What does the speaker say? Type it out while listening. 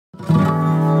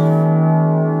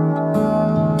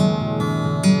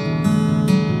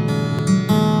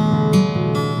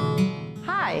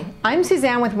I'm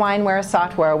Suzanne with WineWare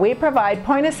software. We provide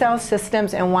point-of-sale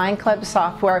systems and wine club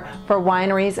software for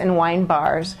wineries and wine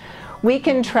bars. We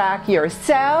can track your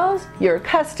sales, your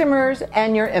customers,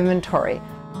 and your inventory.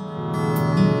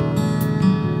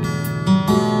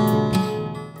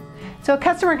 So a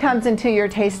customer comes into your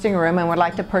tasting room and would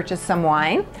like to purchase some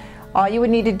wine. All you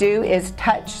would need to do is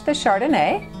touch the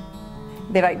Chardonnay.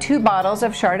 They like 2 bottles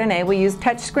of Chardonnay. We use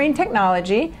touchscreen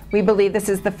technology. We believe this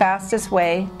is the fastest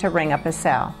way to ring up a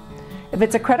sale. If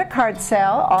it's a credit card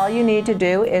sale, all you need to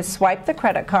do is swipe the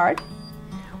credit card.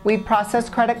 We process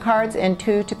credit cards in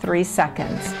 2 to 3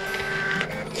 seconds.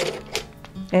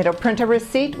 It'll print a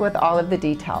receipt with all of the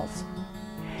details.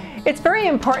 It's very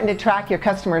important to track your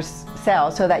customers'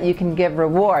 sales so that you can give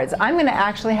rewards. I'm going to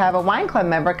actually have a wine club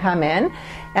member come in,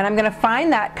 and I'm going to find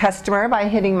that customer by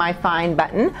hitting my Find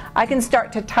button. I can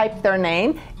start to type their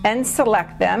name and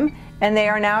select them, and they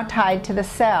are now tied to the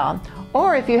sale.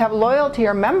 Or if you have loyalty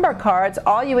or member cards,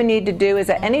 all you would need to do is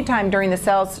at any time during the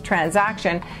sales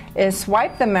transaction is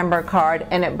swipe the member card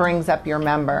and it brings up your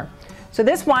member. So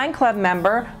this wine club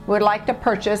member would like to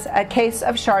purchase a case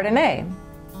of Chardonnay,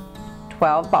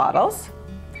 12 bottles.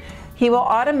 He will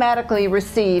automatically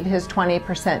receive his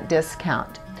 20%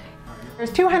 discount.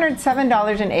 There's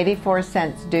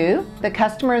 $207.84 due. The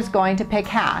customer is going to pay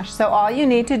cash. So all you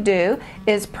need to do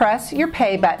is press your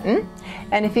pay button,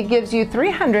 and if he gives you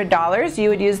 $300, you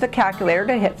would use the calculator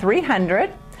to hit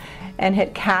 300 and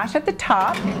hit cash at the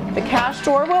top. The cash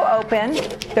drawer will open,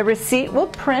 the receipt will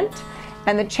print,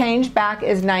 and the change back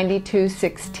is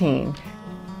 $92.16.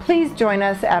 Please join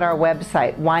us at our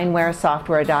website,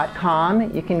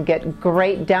 winewaresoftware.com. You can get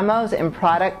great demos and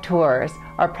product tours.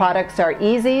 Our products are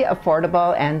easy,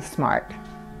 affordable, and smart.